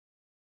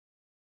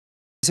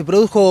Se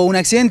produjo un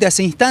accidente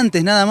hace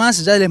instantes nada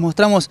más, ya les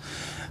mostramos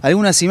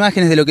algunas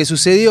imágenes de lo que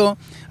sucedió.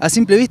 A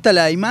simple vista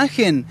la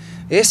imagen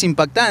es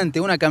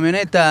impactante, una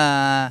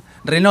camioneta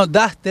Renault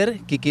Duster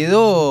que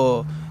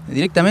quedó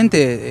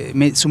directamente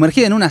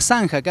sumergida en una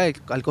zanja acá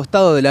al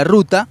costado de la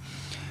ruta,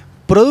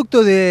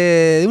 producto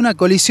de una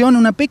colisión,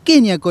 una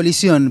pequeña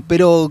colisión,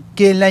 pero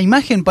que en la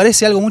imagen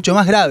parece algo mucho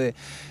más grave.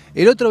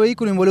 El otro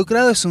vehículo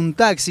involucrado es un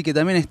taxi que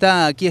también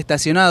está aquí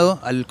estacionado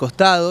al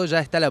costado, ya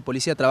está la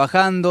policía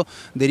trabajando,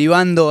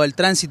 derivando al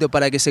tránsito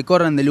para que se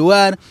corran del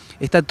lugar,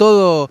 está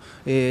todo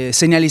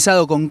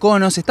señalizado con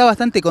conos, está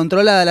bastante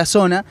controlada la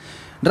zona.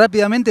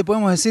 Rápidamente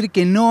podemos decir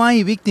que no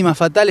hay víctimas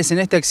fatales en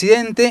este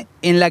accidente.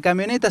 En la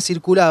camioneta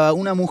circulaba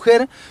una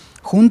mujer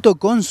junto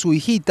con su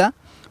hijita,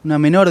 una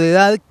menor de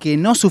edad, que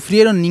no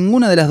sufrieron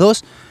ninguna de las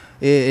dos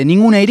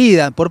ninguna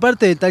herida, por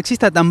parte del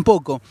taxista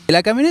tampoco.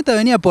 La camioneta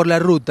venía por la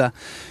ruta,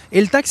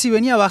 el taxi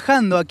venía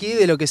bajando aquí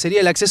de lo que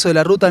sería el acceso de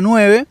la ruta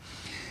 9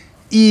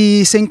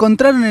 y se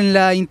encontraron en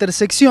la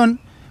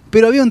intersección,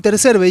 pero había un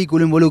tercer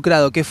vehículo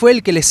involucrado, que fue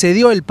el que le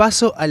cedió el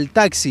paso al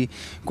taxi.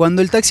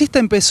 Cuando el taxista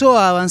empezó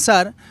a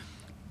avanzar,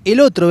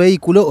 el otro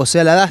vehículo, o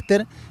sea la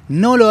Duster,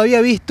 no lo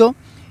había visto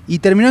y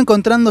terminó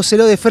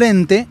encontrándoselo de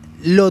frente,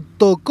 lo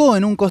tocó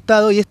en un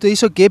costado y esto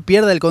hizo que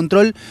pierda el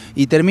control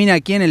y termine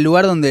aquí en el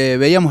lugar donde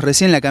veíamos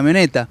recién la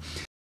camioneta.